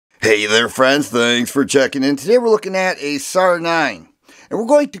Hey there friends, thanks for checking in. Today we're looking at a Sar9 and we're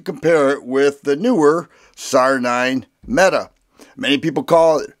going to compare it with the newer Sar9 Mete. Many people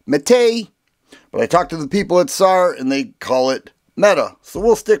call it Mete, but I talked to the people at Sar and they call it Mete. So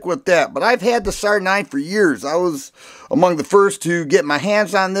we'll stick with that. But I've had the Sar9 for years. I was among the first to get my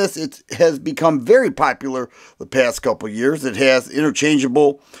hands on this. It has become very popular the past couple years. It has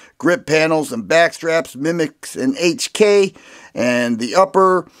interchangeable grip panels and back straps, mimics an HK, and the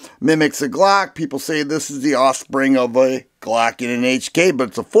upper mimics a Glock. People say this is the offspring of a Glock and an HK, but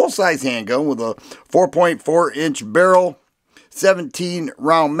it's a full-size handgun with a 4.4-inch barrel, 17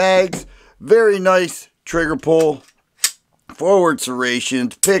 round mags, very nice trigger pull, forward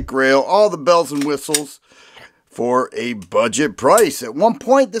serrations, pick rail, all the bells and whistles for a budget price. At one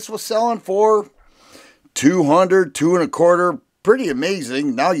point, this was selling for $200, $225. Pretty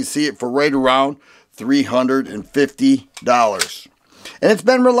amazing. Now you see it for right around $350. And it's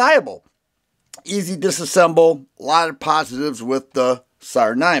been reliable. Easy disassemble. A lot of positives with the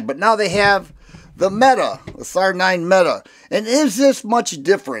Sar9. But now they have the Mete, the Sar9 Mete. And is this much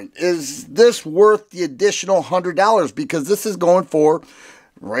different? Is this worth the additional $100? Because this is going for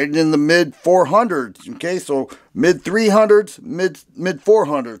right in the mid 400s. Okay, so mid 300s, mid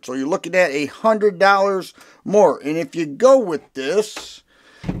 400s. So you're looking at $100 more. And if you go with this,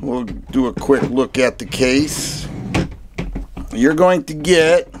 we'll do a quick look at the case. You're going to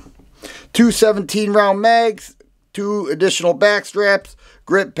get two 17 round mags, two additional back straps,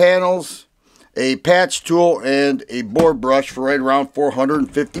 grip panels, a patch tool, and a board brush for right around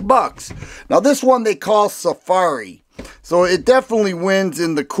 $450. Now this one they call Safari. So it definitely wins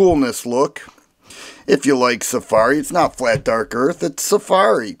in the coolness look. If you like Safari, it's not flat dark earth, it's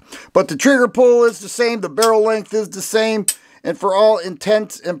Safari. But the trigger pull is the same, the barrel length is the same, and for all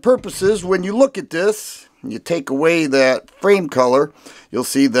intents and purposes, when you look at this, you take away that frame color, you'll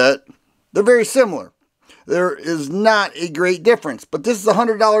see that they're very similar. There is not a great difference, but this is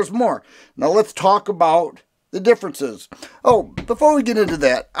 $100 more. Now let's talk about the differences. Oh, before we get into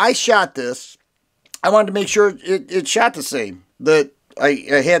that, I shot this. I wanted to make sure it shot the same, that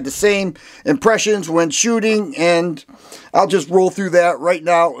I had the same impressions when shooting, and I'll just roll through that right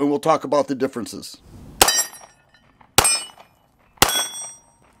now and we'll talk about the differences.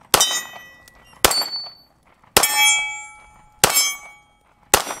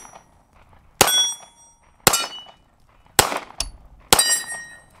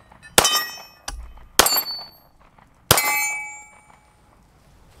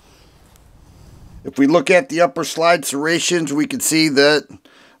 If we look at the upper slide serrations, we can see that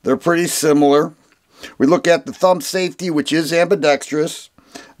they're pretty similar. We look at the thumb safety, which is ambidextrous.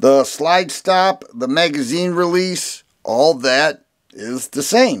 The slide stop, the magazine release, all that is the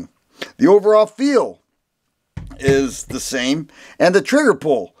same. The overall feel is the same. And the trigger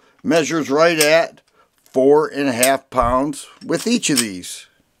pull measures right at 4.5 pounds with each of these.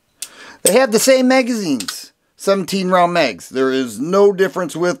 They have the same magazines. 17 round mags. There is no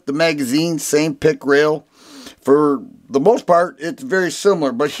difference with the magazine, same pick rail. For the most part, it's very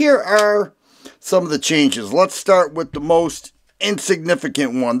similar. But here are some of the changes. Let's start with the most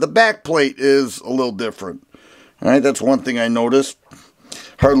insignificant one. The back plate is a little different. All right, that's one thing I noticed.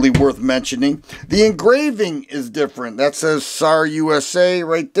 Hardly worth mentioning. The engraving is different. That says SAR USA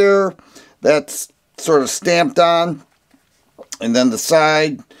right there. That's sort of stamped on. And then the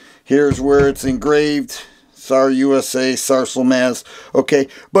side, here's where it's engraved. SAR USA, SAR METE. Okay,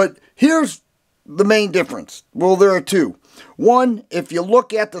 but here's the main difference. Well, there are two. One, if you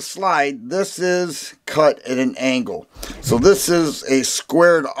look at the slide, this is cut at an angle. So this is a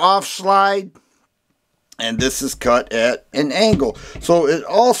squared off slide, and this is cut at an angle. So it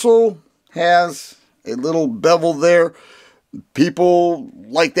also has a little bevel there. People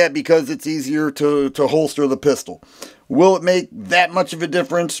like that because it's easier to holster the pistol. Will it make that much of a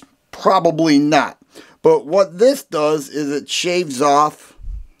difference? Probably not. But what this does is it shaves off,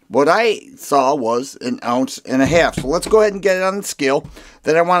 what I saw was 1.5 ounces. So let's go ahead and get it on the scale.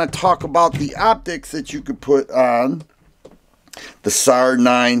 Then I want to talk about the optics that you could put on the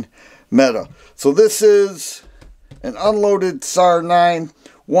Sar9 Mete. So this is an unloaded Sar9,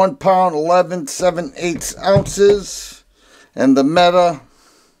 1 pound, 11.7 ounces. And the Mete,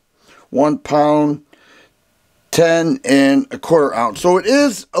 1 pound, 10.25 ounces. So it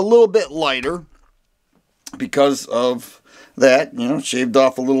is a little bit lighter. Because of that, you know, shaved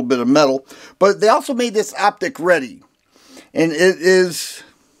off a little bit of metal. But they also made this optic ready. And it is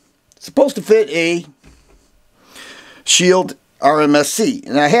supposed to fit a Shield RMSC.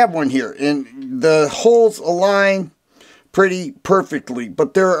 And I have one here. And the holes align pretty perfectly.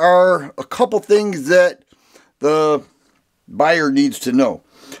 But there are a couple things that the buyer needs to know.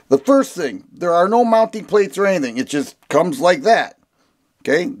 The first thing, there are no mounting plates or anything. It just comes like that.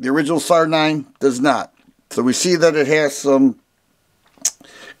 Okay, the original Sar9 does not. So we see that it has some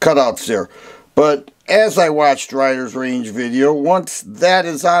cutouts there. But as I watched Rider's Range video, once that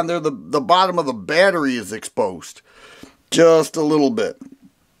is on there, the bottom of the battery is exposed. Just a little bit.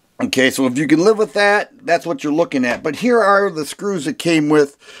 Okay, so if you can live with that, that's what you're looking at. But here are the screws that came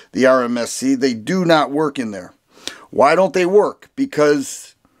with the RMSC. They do not work in there. Why don't they work?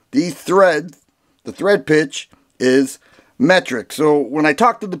 Because these threads, the thread pitch is metric. So when I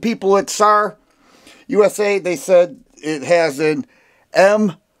talked to the people at SAR USA, they said it has an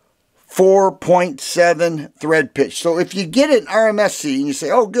M4.7 thread pitch. So if you get an RMSC and you say,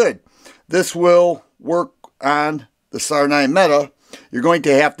 oh good, this will work on the Sar9 Mete, you're going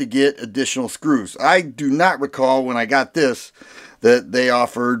to have to get additional screws. I do not recall when I got this that they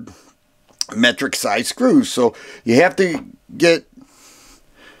offered metric size screws. So you have to get,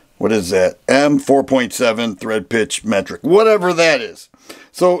 what is that? M4.7 thread pitch metric, whatever that is.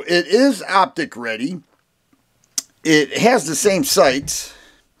 So it is optic ready. It has the same sights.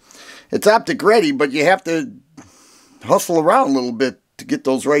 It's optic ready, but you have to hustle around a little bit to get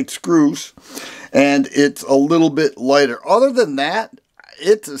those right screws. And it's a little bit lighter. Other than that,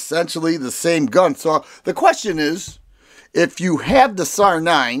 it's essentially the same gun. So the question is, if you have the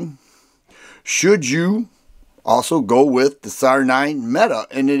Sar9, should you also go with the Sar9 Mete?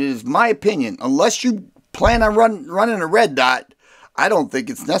 And it is my opinion, unless you plan on running a red dot, I don't think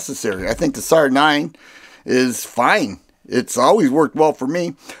it's necessary. I think the Sar9 is fine. It's always worked well for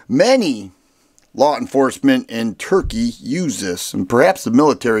me. Many law enforcement in Turkey use this, and perhaps the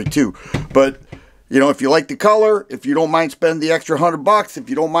military too. But you know, if you like the color, if you don't mind spending the extra $100, if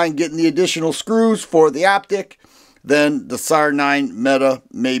you don't mind getting the additional screws for the optic, then the Sar9 Mete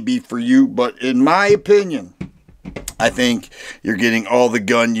may be for you. But in my opinion, I think you're getting all the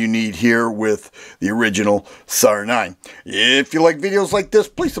gun you need here with the original Sar9. If you like videos like this,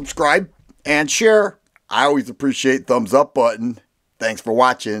 please subscribe and share. I always appreciate thumbs up button. Thanks for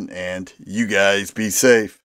watching, and you guys be safe.